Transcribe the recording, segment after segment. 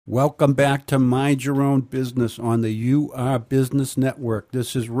Welcome back to Mind Your Own Business on the URBusiness Network.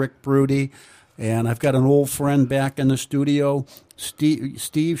 This is Rick Brody, and I've got an old friend back in the studio,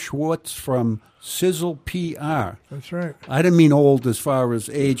 Steve Schwartz from Sizzle PR. That's right. I didn't mean old as far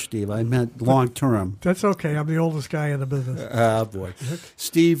as age, Steve. I meant long term. That's okay. I'm the oldest guy in the business. Ah, boy.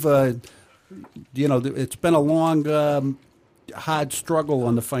 Steve, it's been a long, hard struggle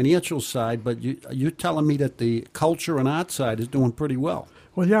on the financial side, but you're telling me that the culture and art side is doing pretty well.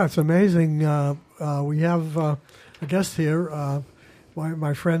 Well, yeah, it's amazing. We have a guest here,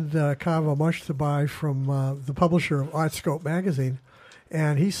 my friend Kaveh Mojtabai from the publisher of ascopemagazine,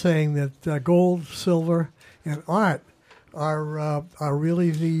 and he's saying that gold, silver, and art are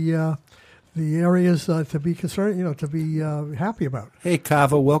really the areas to be concerned, to be happy about. Hey,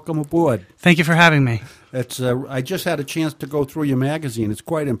 Kaveh, welcome aboard. Thank you for having me. It's I just had a chance to go through your magazine. It's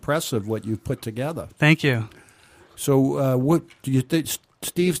quite impressive what you've put together. Thank you. So what do you think?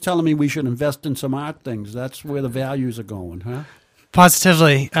 Steve's telling me we should invest in some art things. That's where the values are going, huh?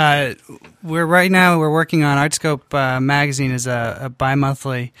 Positively. We're working on Artscope magazine is a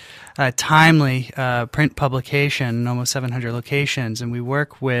bi-monthly, timely print publication in almost 700 locations, and we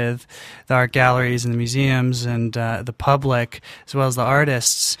work with the art galleries and the museums and the public as well as the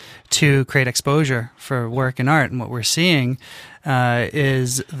artists to create exposure for work in art. And what we're seeing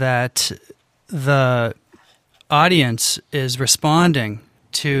is that the audience is responding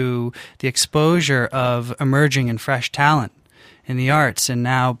to the exposure of emerging and fresh talent in the arts, and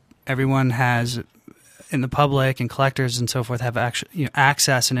now everyone has, in the public and collectors and so forth, have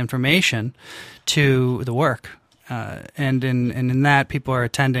access and information to the work, and in that, people are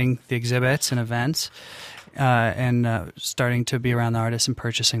attending the exhibits and events, and starting to be around the artists and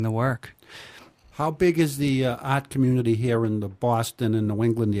purchasing the work. How big is the art community here in the Boston and New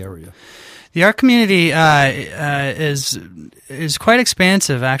England area? The art community is quite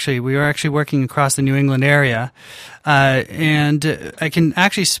expansive. Actually, we are actually working across the New England area, and I can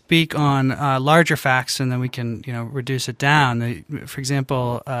actually speak on larger facts, and then we can reduce it down. For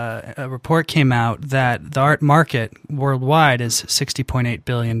example, a report came out that the art market worldwide is $60.8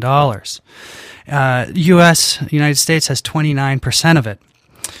 billion. United States has 29% of it,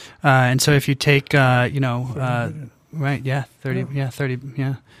 and so if you take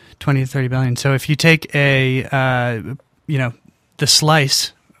 20 to 30 billion. So if you take the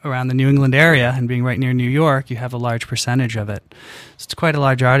slice around the New England area and being right near New York, you have a large percentage of it. So it's quite a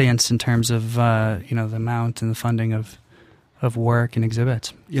large audience in terms of the amount and the funding of work and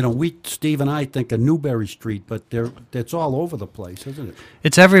exhibits. Steve and I think of Newbury Street, but it's all over the place, isn't it?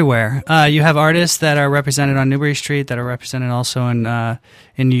 It's everywhere. You have artists that are represented on Newbury Street that are represented also in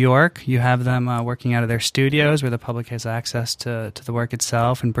New York. You have them working out of their studios where the public has access to the work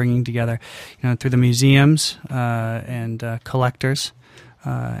itself and bringing together, through the museums and collectors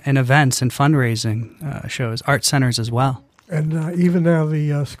and events and fundraising shows, art centers as well. And even now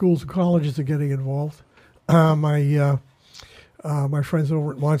the schools and colleges are getting involved. My friends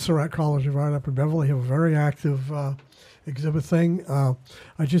over at Montserrat College of Art up in Beverly have a very active exhibit thing.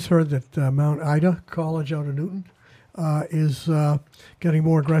 I just heard that Mount Ida College out of Newton is getting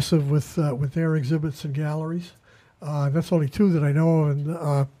more aggressive with their exhibits and galleries. That's only two that I know of, and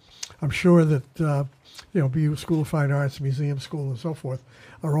I'm sure that BU School of Fine Arts, Museum School, and so forth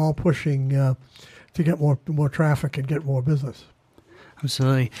are all pushing to get more traffic and get more business.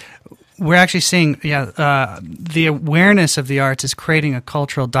 Absolutely. We're actually seeing, the awareness of the arts is creating a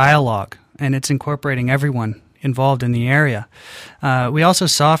cultural dialogue, and it's incorporating everyone involved in the area. We also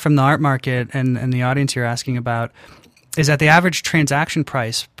saw from the art market and the audience you're asking about is that the average transaction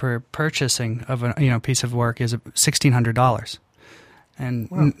price per purchasing of a piece of work is $1,600.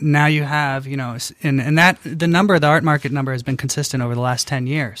 And wow. Now you have, and that the art market number has been consistent over the last 10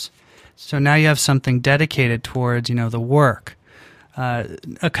 years. So now you have something dedicated towards, the work.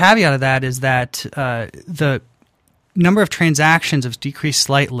 A caveat of that is that the number of transactions has decreased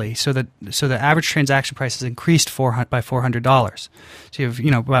slightly, so the average transaction price has increased by $400. So you have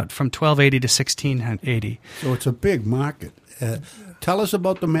about from $1,280 to $1,680. So it's a big market. Tell us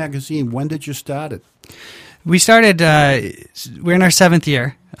about the magazine. When did you start it? We started. We're in our 7th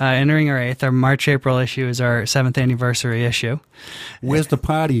year, entering our 8th. Our March-April issue is our 7th anniversary issue. Where's the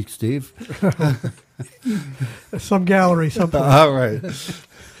party, Steve? Some gallery, something. All right.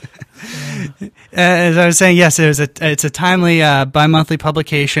 As I was saying, yes, it's a timely bi-monthly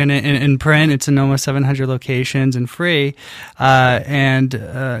publication in print. It's in almost 700 locations and free. And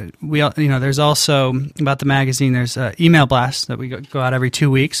there's also about the magazine. There's email blasts that we go out every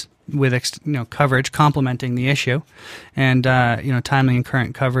 2 weeks with coverage complementing the issue, and timely and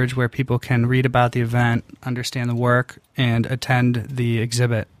current coverage where people can read about the event, understand the work, and attend the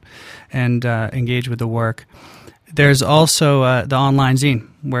exhibit and engage with the work. There's also the online zine,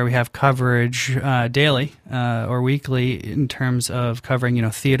 where we have coverage daily or weekly in terms of covering,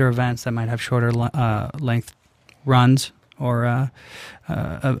 theater events that might have shorter length runs or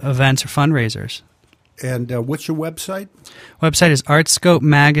events or fundraisers. And what's your website? Website is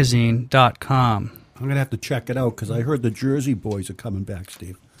ascopemagazine.com. I'm going to have to check it out because I heard the Jersey Boys are coming back,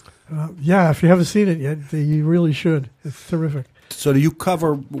 Steve. Yeah, if you haven't seen it yet, you really should. It's terrific. So do you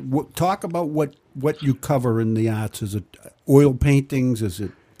cover, talk about what you cover in the arts. Is it oil paintings? Is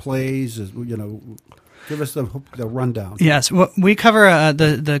it plays? Give us the rundown. Yes, we cover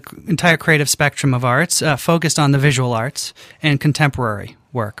the entire creative spectrum of arts, focused on the visual arts and contemporary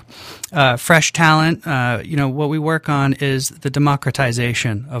work. Fresh talent, what we work on is the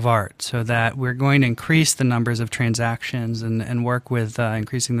democratization of art, so that we're going to increase the numbers of transactions and work with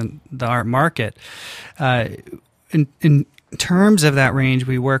increasing the art market. In terms of that range,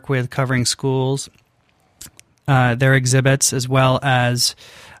 we work with covering schools, their exhibits, as well as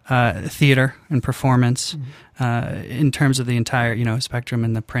theater and performance, in terms of the entire spectrum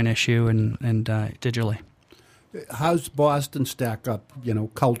in the print issue and digitally. How's Boston stack up,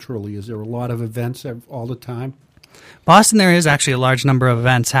 culturally? Is there a lot of events all the time? Boston, there is actually a large number of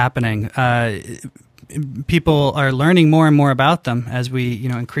events happening. People are learning more and more about them as we,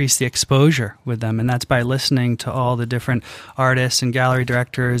 increase the exposure with them, and that's by listening to all the different artists and gallery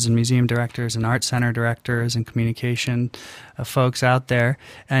directors and museum directors and art center directors and communication folks out there,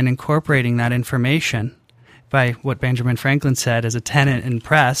 and incorporating that information by what Benjamin Franklin said as a tenet in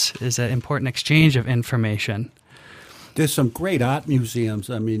press is an important exchange of information. There's some great art museums.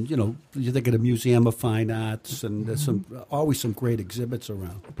 I mean, you think of the Museum of Fine Arts, and there's always some great exhibits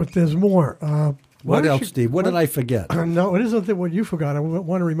around. But there's more. What else, Steve? What did I forget? No, it isn't what you forgot. I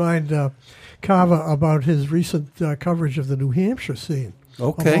want to remind Kaveh about his recent coverage of the New Hampshire scene,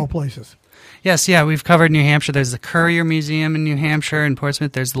 of all places. Yes, we've covered New Hampshire. There's the Currier Museum in New Hampshire in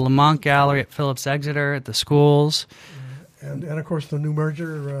Portsmouth. There's the Lamont Gallery at Phillips Exeter at the schools. And of course, the new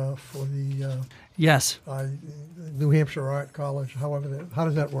merger for the yes New Hampshire Art College. How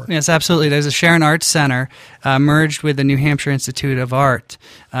does that work? Yes, absolutely. There's a Sharon Arts Center merged with the New Hampshire Institute of Art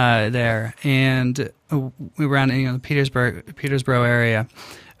there, and we were around the Petersboro area.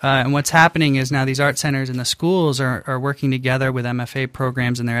 And what's happening is now these art centers and the schools are working together with MFA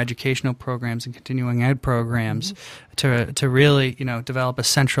programs and their educational programs and continuing ed programs to really develop a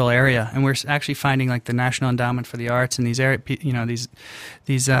central area. And we're actually finding like the National Endowment for the Arts and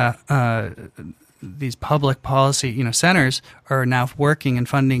these public policy centers are now working and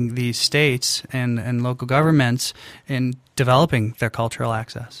funding these states and local governments in developing their cultural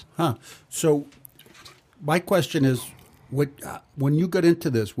access. So my question is, when you got into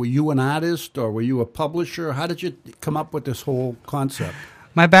this, were you an artist or were you a publisher? How did you come up with this whole concept?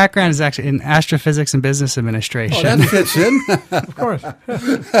 My background is actually in astrophysics and business administration. Oh, that fits in. Of course.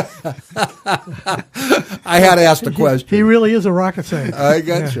 I had to ask the question. He really is a rocket scientist. I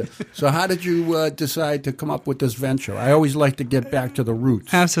got you. So how did you decide to come up with this venture? I always like to get back to the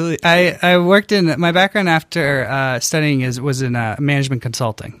roots. Absolutely. I worked in, my background after studying was in management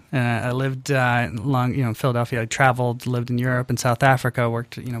consulting. I lived in Philadelphia. I traveled, lived in Europe and South Africa,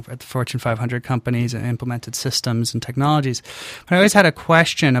 worked at the Fortune 500 companies and implemented systems and technologies. But I always had a question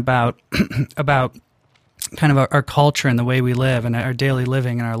about kind of our culture and the way we live and our daily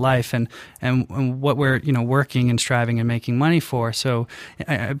living and our life and what we're working and striving and making money for. So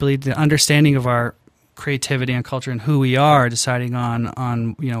I believe the understanding of our creativity and culture and who we are, deciding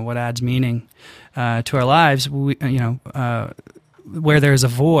on what adds meaning to our lives. Where there's a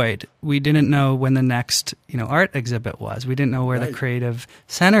void, we didn't know when the next art exhibit was. We didn't know where the creative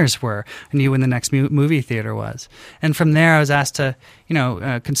centers were. I knew when the next movie theater was. And from there, I was asked to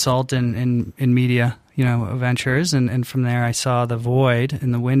consult in media ventures, and from there I saw the void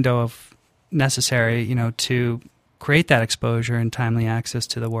in the window of necessary to create that exposure and timely access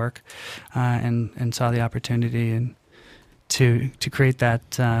to the work, and saw the opportunity and to create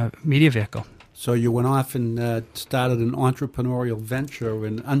that media vehicle. So you went off and started an entrepreneurial venture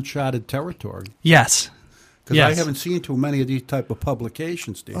in uncharted territory. Yes. Because I haven't seen too many of these type of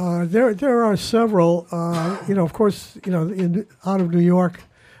publications, Steve. There are several. Of course, out of New York,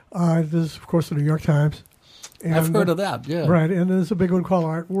 there's, of course, the New York Times. And, I've heard of that, yeah. Right, and there's a big one called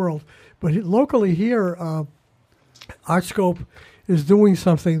Art World. But locally here, Artscope is doing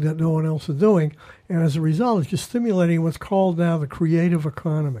something that no one else is doing, and as a result, it's just stimulating what's called now the creative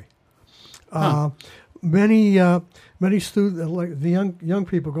economy. many students, like the young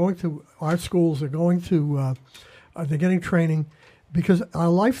people going to art schools, they're going to they're getting training because our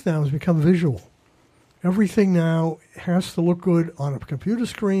life now has become visual. Everything now has to look good on a computer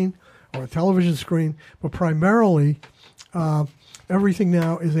screen or a television screen, but primarily everything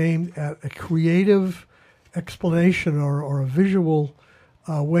now is aimed at a creative explanation or a visual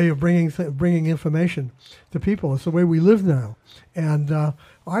way of bringing information to people. It's the way we live now. And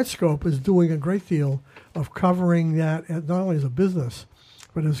ArtScope is doing a great deal of covering that not only as a business,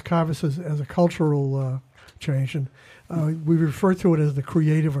 but as Kaveh says, as a cultural change. And we refer to it as the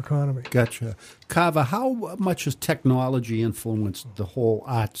creative economy. Gotcha. Kaveh, how much has technology influenced the whole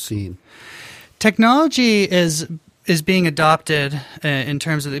art scene? Technology is being adopted in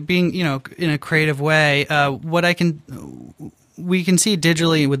terms of it being, in a creative way. We can see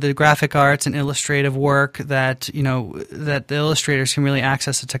digitally with the graphic arts and illustrative work that that the illustrators can really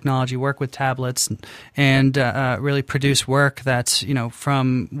access the technology, work with tablets, and really produce work that's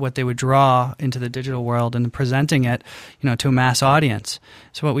from what they would draw into the digital world and presenting it to a mass audience.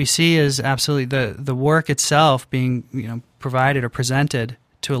 So what we see is absolutely the work itself being provided or presented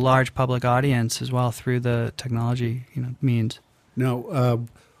to a large public audience as well through the technology means. Now,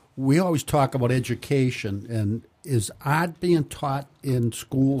 we always talk about education, and is art being taught in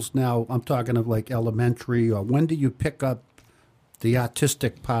schools now? I'm talking of like elementary, or when do you pick up the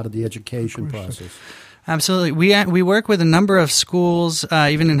artistic part of the education process? Absolutely. We work with a number of schools,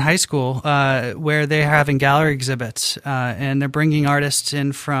 even in high school, where they're having gallery exhibits, and they're bringing artists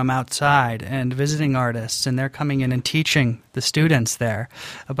in from outside and visiting artists, and they're coming in and teaching the students there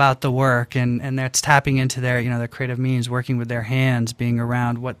about the work, and that's tapping into their their creative means, working with their hands, being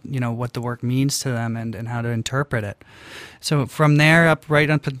around what the work means to them and how to interpret it. So from there up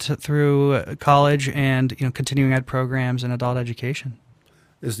through college and continuing ed programs and adult education.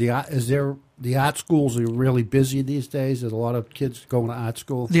 The art schools are really busy these days? There's a lot of kids going to art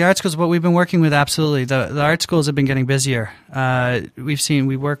school? The art schools, what we've been working with, absolutely. The art schools have been getting busier.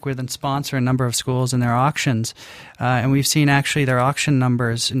 We work with and sponsor a number of schools in their auctions, and we've seen actually their auction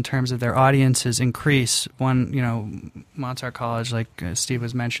numbers in terms of their audiences increase. Mozart College, like Steve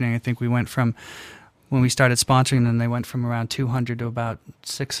was mentioning, I think we went from, when we started sponsoring them, they went from around 200 to about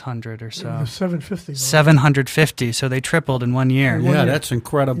 600 or so. 750. 750, so they tripled in 1 year. Yeah, that's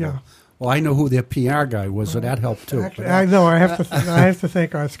incredible. Yeah. Well, I know who their PR guy was, so that helped too. Actually, I know. I have to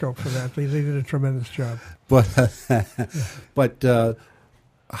thank ArtScope for that. They did a tremendous job.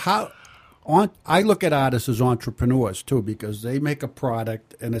 I look at artists as entrepreneurs too, because they make a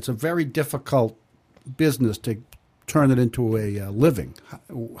product, and it's a very difficult business to turn it into a living.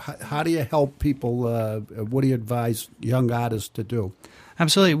 How do you help people? What do you advise young artists to do?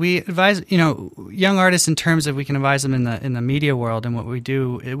 Absolutely. We advise, young artists in terms of we can advise them in the media world, and what we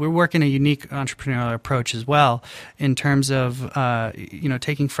do, we're working a unique entrepreneurial approach as well in terms of,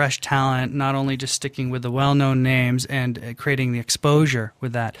 taking fresh talent, not only just sticking with the well-known names and creating the exposure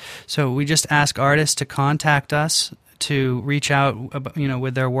with that. So we just ask artists to contact us to reach out,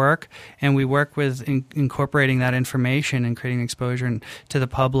 with their work, and we work with incorporating that information and creating exposure to the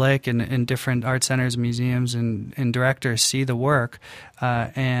public and different art centers, museums, and directors see the work,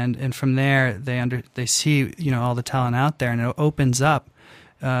 and from there they see all the talent out there, and it opens up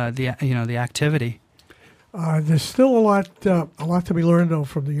the activity. There's still a lot to be learned though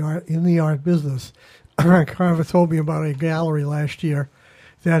from the art business. Kaveh told me about a gallery last year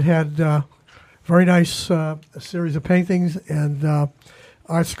that had very nice series of paintings, and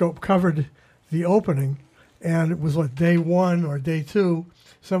ArtScope covered the opening, and it was like day one or day two,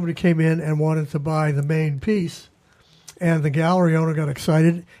 somebody came in and wanted to buy the main piece, and the gallery owner got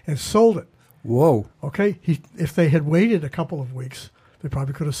excited and sold it. Whoa. Okay, if they had waited a couple of weeks, they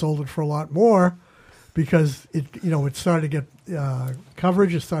probably could have sold it for a lot more, because it started to get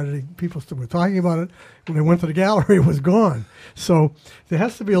coverage. People were talking about it. When they went to the gallery, it was gone. So there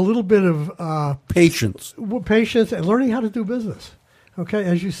has to be a little bit of patience and learning how to do business. Okay,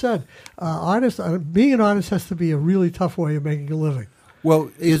 as you said, being an artist has to be a really tough way of making a living.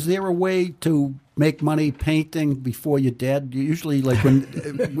 Well, is there a way to make money painting before you're dead? Usually, like when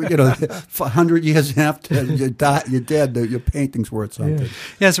 100 years after you're dead, your painting's worth something.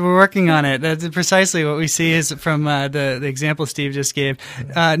 Yes, we're working on it. That's precisely what we see is from the example Steve just gave.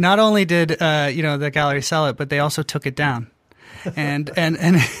 Not only did the gallery sell it, but they also took it down. and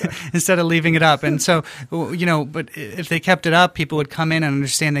instead of leaving it up. And so, but if they kept it up, people would come in and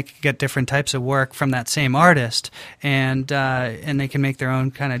understand they could get different types of work from that same artist, and they can make their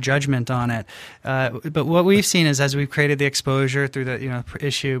own kind of judgment on it. But what we've seen is, as we've created the exposure through the print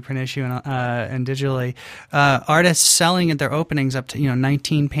issue, and digitally, artists selling at their openings up to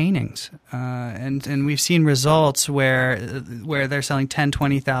 19 paintings and we've seen results where they're selling 10,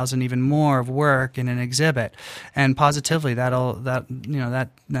 20,000, even more of work in an exhibit, and positively that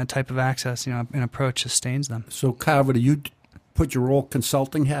type of access, an approach sustains them. So, Kaveh, do you put your old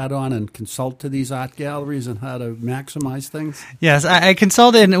consulting hat on and consult to these art galleries on how to maximize things? Yes, I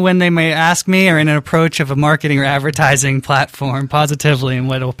consult when they may ask me, or in an approach of a marketing or advertising platform, positively, and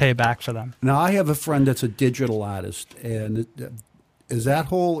what will pay back for them. Now, I have a friend that's a digital artist, and is that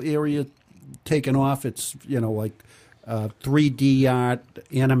whole area taken off? It's, like 3D art,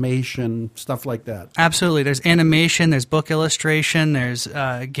 animation, stuff like that. Absolutely. There's animation, there's book illustration, there's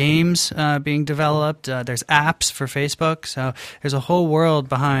games being developed, there's apps for Facebook. So there's a whole world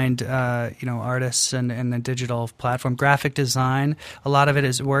behind artists and the digital platform. Graphic design, a lot of it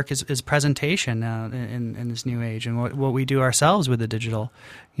is presentation now in this new age, and what we do ourselves with the digital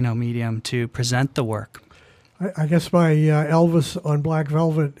medium to present the work. I guess my Elvis on Black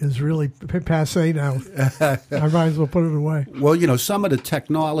Velvet is really passé now. I might as well put it away. Well, some of the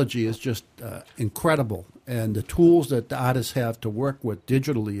technology is just incredible, and the tools that the artists have to work with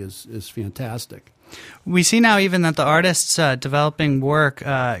digitally is fantastic. We see now even that the artists developing work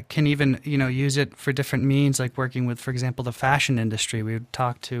can even use it for different means, like working with, for example, the fashion industry. We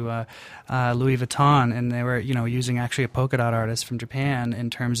talked to Louis Vuitton, and they were using actually a polka dot artist from Japan in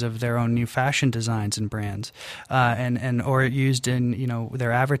terms of their own new fashion designs and brands, or used in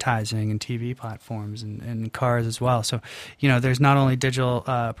their advertising and TV platforms and cars as well. So there's not only digital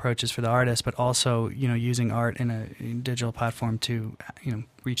approaches for the artists, but also using art in a digital platform to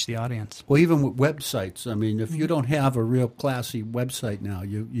reach the audience. Well, even with websites, I mean, if you don't have a real classy website now,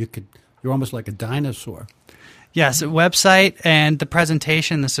 you're almost like a dinosaur. Yes, a website and the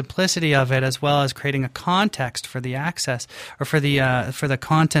presentation, the simplicity of it, as well as creating a context for the access or for the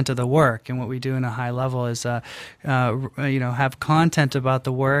content of the work. And what we do in a high level is, have content about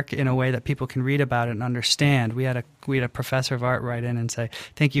the work in a way that people can read about it and understand. We had a professor of art write in and say,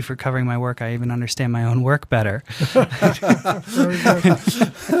 "Thank you for covering my work. I even understand my own work better." Very good.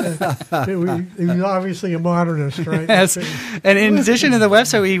 He was obviously a modernist, right? Yes. And in addition to the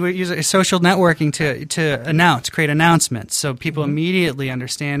website, we use social networking to create announcements, so people immediately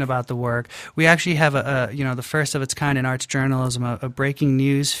understand about the work. We actually have the first of its kind in arts journalism, a breaking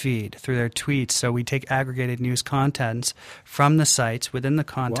news feed through their tweets. So we take aggregated news contents from the sites within the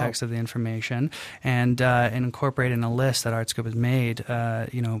context of the information, and incorporate in a list that Artscope has made,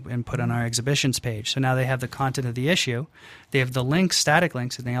 and put on our exhibitions page. So now they have the content of the issue, they have the links, static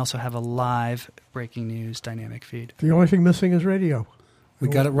links, and they also have a live breaking news dynamic feed. The only thing missing is radio. We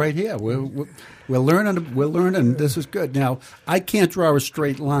got it right here. We're learning. We're learning. This is good. Now, I can't draw a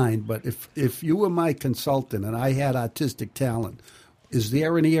straight line, but if you were my consultant and I had artistic talent, is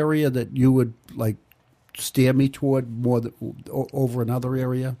there an area that you would steer me toward more over another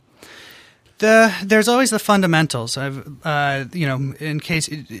area? There's always the fundamentals. In case,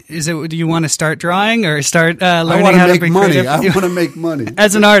 do you want to start drawing or start learning how to make money? I want to make money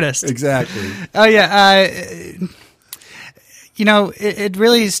as an artist. Exactly. Oh yeah. It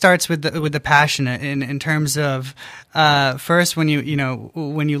really starts with the passion in terms of first when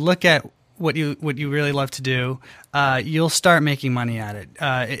you look at what you really love to do, you'll start making money at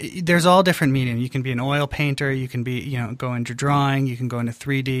it. There's all different medium. You can be an oil painter. You can be go into drawing. You can go into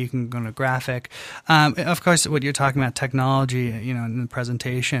 3D. You can go into graphic. Of course, what you're talking about, technology, in the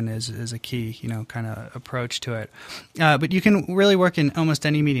presentation is a key kind of approach to it. But you can really work in almost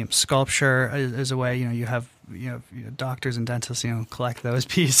any medium. Sculpture is a way. You have doctors and dentists, collect those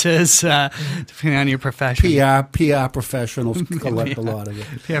pieces, depending on your profession. PR professionals collect a lot of it.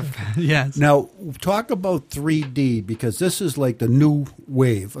 Yes. Now, talk about 3D, because this is like the new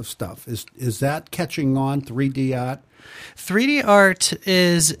wave of stuff. Is that catching on, 3D art? 3D art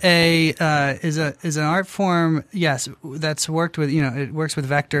is an art form, yes, that's worked with, it works with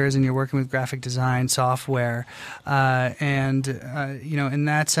vectors, and you're working with graphic design software, in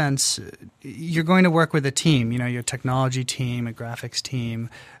that sense, you're going to work with a team, your technology team, a graphics team,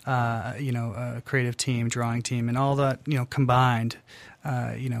 a creative team, drawing team, and all that, combined.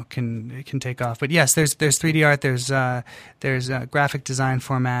 Can take off. But yes, there's 3D art, there's graphic design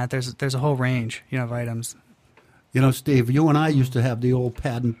format, there's a whole range, of items. Steve, you and I used to have the old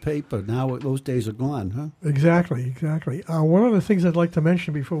pad and paper. Now those days are gone, huh? Exactly. One of the things I'd like to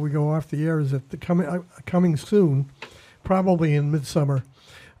mention before we go off the air is that coming soon, probably in midsummer,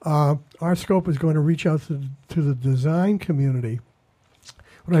 Artscope is going to reach out to the design community.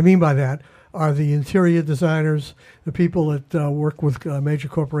 What I mean by that are the interior designers, the people that work with major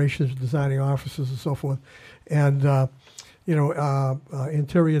corporations, designing offices and so forth, and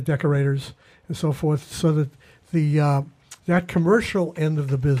interior decorators and so forth, so that they that commercial end of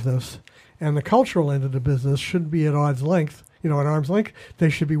the business and the cultural end of the business shouldn't be at arm's length. At arm's length, they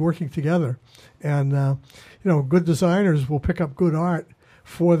should be working together. And, good designers will pick up good art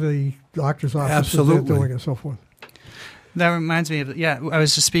for the doctor's office that they're doing and so forth. That reminds me of, I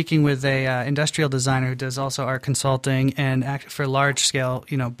was just speaking with a industrial designer who does also art consulting and for large scale,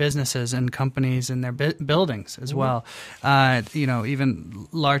 businesses and companies and their buildings as well. Even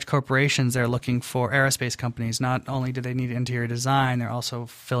large corporations, they're looking for aerospace companies. Not only do they need interior design, they're also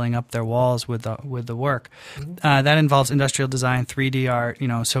filling up their walls with the work. That involves industrial design, 3D art,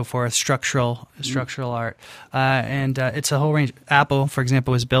 so forth, structural art, and it's a whole range. Apple, for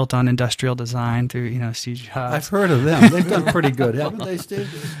example, was built on industrial design through Steve Jobs. I've heard of them. They've done pretty good, haven't they, Steve?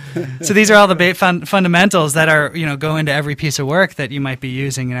 So these are all the fundamentals that are, go into every piece of work that you might be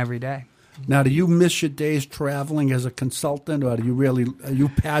using in every day. Now, do you miss your days traveling as a consultant, or are you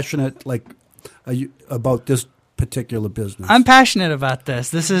passionate about this particular business? I'm passionate about this.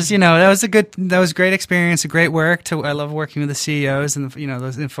 This is, that was a great experience, a great work. I love working with the CEOs and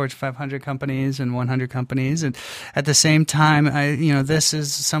those in Fortune 500 companies and 100 companies, and at the same time, this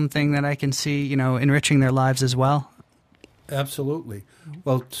is something that I can see, enriching their lives as well. Absolutely.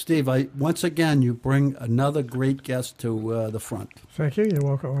 Well, Steve, once again, you bring another great guest to the front. Thank you. You're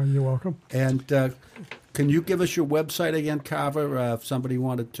welcome. You're welcome. And can you give us your website again, Kaveh, if somebody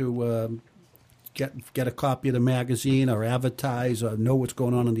wanted to get a copy of the magazine or advertise or know what's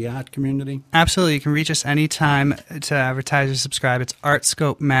going on in the art community? Absolutely. You can reach us anytime to advertise or subscribe. It's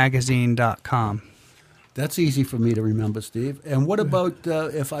ascopemagazine.com. That's easy for me to remember, Steve. And what about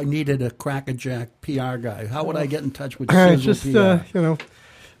if I needed a crackerjack PR guy? How would I get in touch with Sizzle just, PR?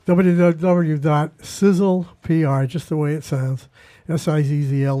 www.sizzlepr, just the way it sounds,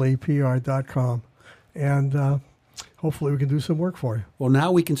 SIZZLEPR.com. And hopefully we can do some work for you. Well,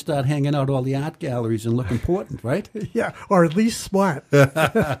 now we can start hanging out all the art galleries and look important, right? Yeah, or at least smart.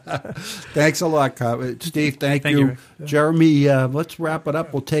 Thanks a lot, Steve. Thank you. Jeremy, let's wrap it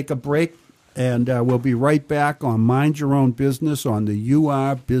up. We'll take a break. And we'll be right back on Mind Your Own Business on the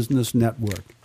URBusiness Network.